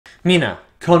Mina,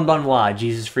 Konbanwa,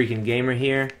 JesusFreakinGamer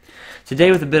here.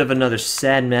 Today with a bit of another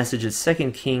sad message. It's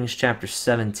 2 Kings chapter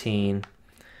 17.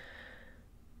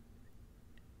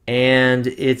 And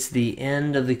it's the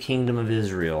end of the kingdom of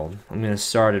Israel. I'm going to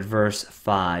start at verse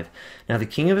 5. Now the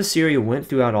king of Assyria went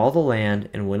throughout all the land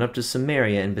and went up to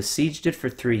Samaria and besieged it for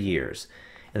 3 years.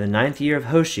 In the 9th year of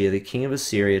Hoshea, the king of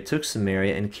Assyria took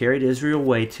Samaria and carried Israel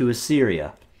away to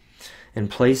Assyria, and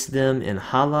placed them in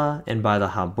Hala and by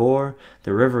the Habor,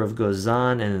 the river of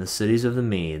Gozan, and in the cities of the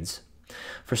Medes.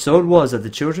 For so it was that the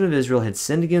children of Israel had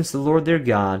sinned against the Lord their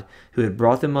God, who had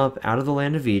brought them up out of the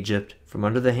land of Egypt, from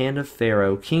under the hand of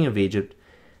Pharaoh, king of Egypt,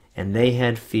 and they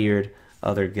had feared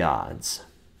other gods.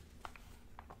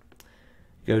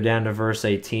 Go down to verse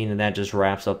 18, and that just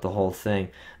wraps up the whole thing.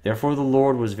 Therefore the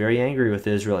Lord was very angry with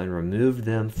Israel and removed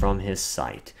them from his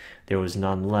sight. There was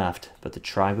none left but the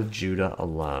tribe of Judah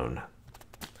alone.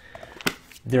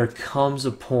 There comes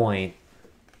a point,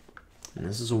 and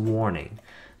this is a warning,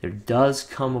 there does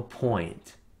come a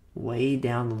point way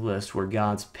down the list where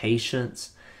God's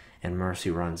patience and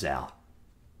mercy runs out.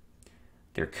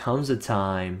 There comes a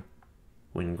time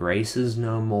when grace is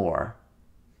no more,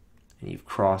 and you've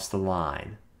crossed the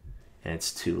line, and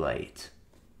it's too late.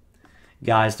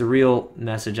 Guys, the real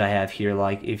message I have here,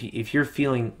 like, if you're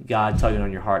feeling God tugging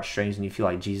on your heartstrings and you feel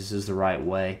like Jesus is the right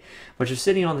way, but you're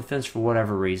sitting on the fence for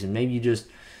whatever reason, maybe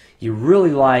you really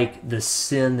like the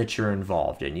sin that you're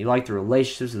involved in. You like the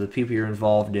relationships of the people you're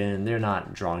involved in, and they're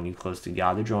not drawing you close to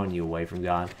God. They're drawing you away from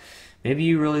God. Maybe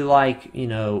you really like,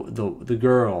 the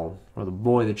girl or the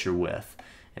boy that you're with,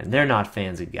 and they're not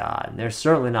fans of God. And they're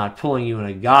certainly not pulling you in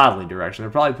a godly direction. They're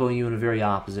probably pulling you in a very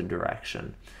opposite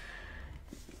direction.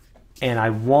 And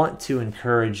I want to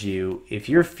encourage you, if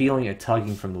you're feeling a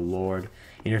tugging from the Lord,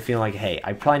 and you're feeling like, hey,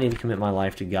 I probably need to commit my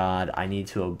life to God, I need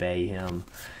to obey Him,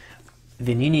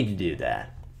 then you need to do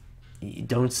that. You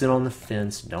don't sit on the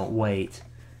fence. Don't wait.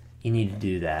 You need to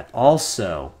do that.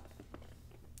 Also,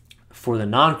 for the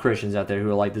non-Christians out there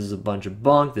who are like, this is a bunch of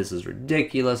bunk, this is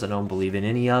ridiculous, I don't believe in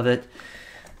any of it,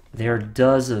 there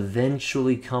does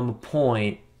eventually come a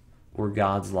point where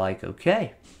God's like,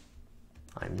 okay,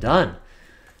 I'm done.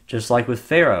 Just like with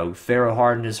Pharaoh. Pharaoh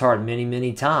hardened his heart many,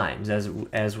 many times, as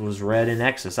was read in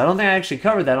Exodus. I don't think I actually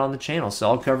covered that on the channel, so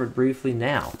I'll cover it briefly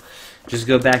now. Just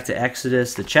go back to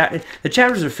Exodus. The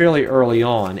chapters are fairly early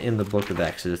on in the book of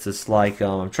Exodus. It's like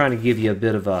I'm trying to give you a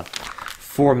bit of a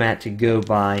format to go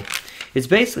by. It's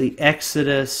basically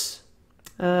Exodus.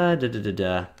 Good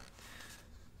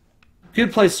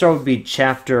place to start would be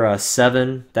chapter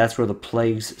 7. That's where the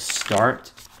plagues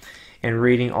start, and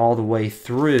reading all the way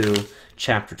through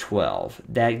chapter 12.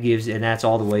 And that's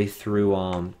all the way through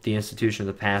the institution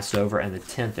of the Passover and the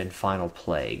 10th and final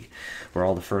plague, where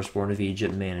all the firstborn of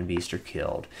Egypt, man and beast, are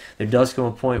killed. There does come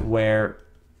a point where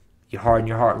you harden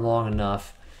your heart long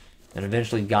enough, and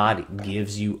eventually God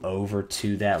gives you over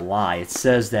to that lie. It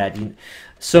says that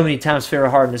so many times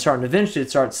Pharaoh hardened his heart, and eventually it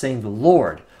starts saying the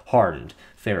Lord hardened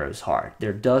Pharaoh's heart.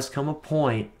 There does come a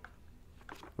point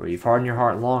where you've hardened your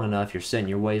heart long enough, you're set in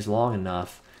your ways long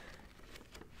enough,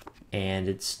 and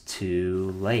it's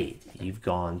too late. You've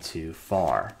gone too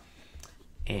far,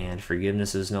 and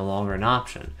forgiveness is no longer an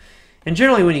option. And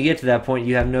generally when you get to that point,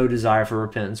 you have no desire for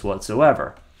repentance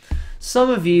whatsoever. Some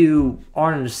of you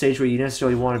aren't in a stage where you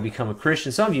necessarily want to become a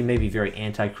Christian. Some of you may be very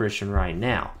anti-Christian right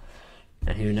now.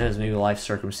 And who knows, maybe life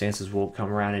circumstances will come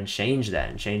around and change that,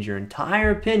 and change your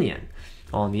entire opinion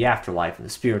on the afterlife and the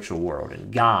spiritual world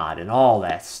and God and all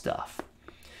that stuff.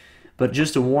 But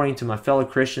just a warning to my fellow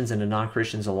Christians and to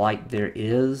non-Christians alike, there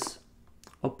is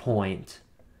a point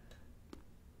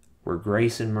where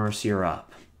grace and mercy are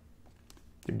up.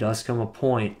 There does come a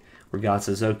point where God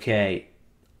says, okay,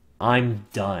 I'm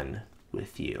done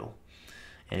with you.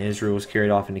 And Israel was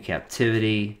carried off into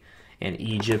captivity, and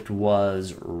Egypt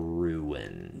was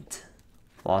ruined.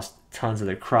 Lost tons of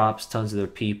their crops, tons of their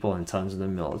people, and tons of their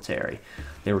military.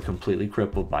 They were completely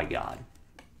crippled by God.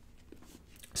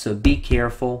 So be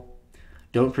careful.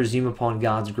 Don't presume upon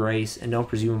God's grace, and don't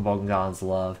presume upon God's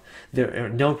love.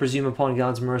 Don't presume upon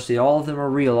God's mercy. All of them are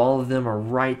real. All of them are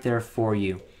right there for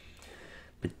you.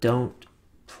 But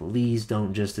please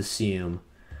don't just assume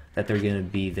that they're going to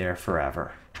be there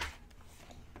forever.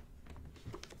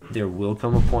 There will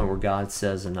come a point where God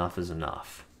says enough is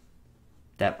enough.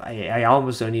 I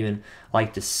almost don't even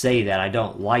like to say that. I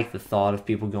don't like the thought of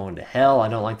people going to hell. I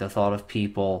don't like the thought of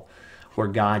people where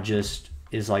God just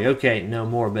is like, okay, no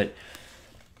more. But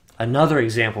another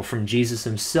example from Jesus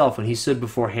himself, when he stood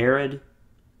before Herod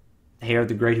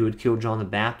the Great, who had killed John the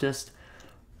Baptist,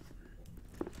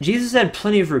 Jesus had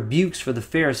plenty of rebukes for the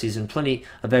Pharisees and plenty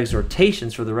of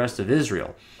exhortations for the rest of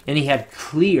Israel. And he had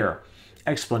clear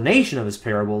explanation of his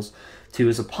parables to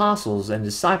his apostles and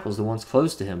disciples, the ones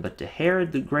close to him. But to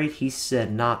Herod the Great he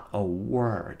said not a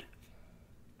word.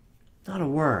 Not a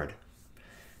word.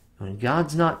 When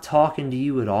God's not talking to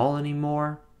you at all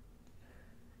anymore,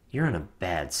 you're in a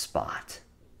bad spot.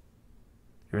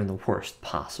 You're in the worst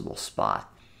possible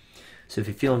spot. So if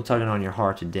you feel him tugging on your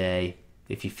heart today,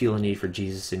 if you feel a need for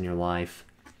Jesus in your life,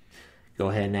 go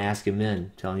ahead and ask him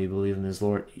in. Tell him you believe him as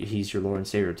Lord. He's your Lord and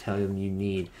Savior. Tell him you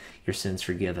need your sins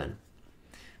forgiven.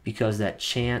 Because that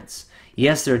chance,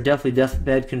 yes, there are definitely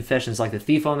deathbed confessions like the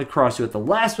thief on the cross who at the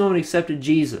last moment accepted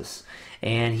Jesus.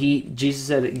 And Jesus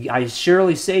said, I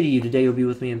surely say to you, today you'll be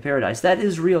with me in paradise. That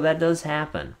is real. That does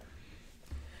happen.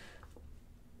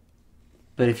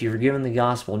 But if you're given the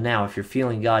gospel now, if you're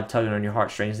feeling God tugging on your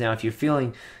heartstrings now, if you're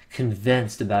feeling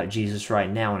convinced about Jesus right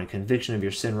now and a conviction of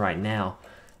your sin right now,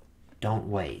 don't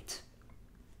wait.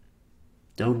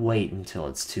 Don't wait until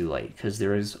it's too late, because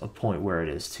there is a point where it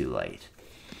is too late.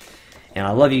 And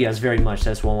I love you guys very much.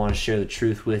 That's why I want to share the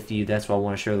truth with you. That's why I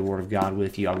want to share the Word of God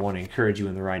with you. I want to encourage you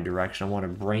in the right direction. I want to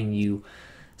bring you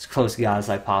as close to God as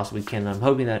I possibly can. And I'm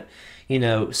hoping that,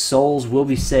 souls will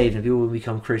be saved and people will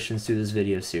become Christians through this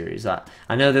video series. I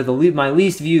know they're my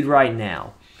least viewed right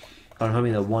now. But I'm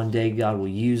hoping that one day God will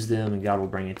use them and God will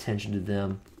bring attention to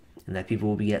them and that people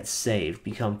will get saved,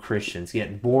 become Christians,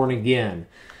 get born again,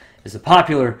 as a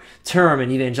popular term in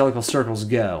evangelical circles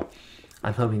go.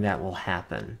 I'm hoping that will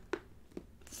happen.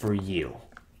 For you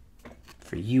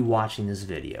watching this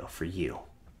video, for you.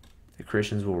 The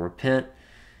Christians will repent,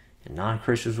 and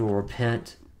non-Christians will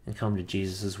repent and come to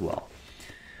Jesus as well.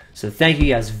 So thank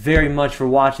you guys very much for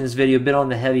watching this video. A bit on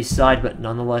the heavy side, but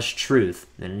nonetheless truth,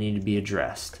 and it needed to be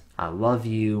addressed. I love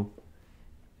you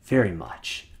very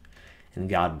much, and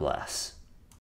God bless.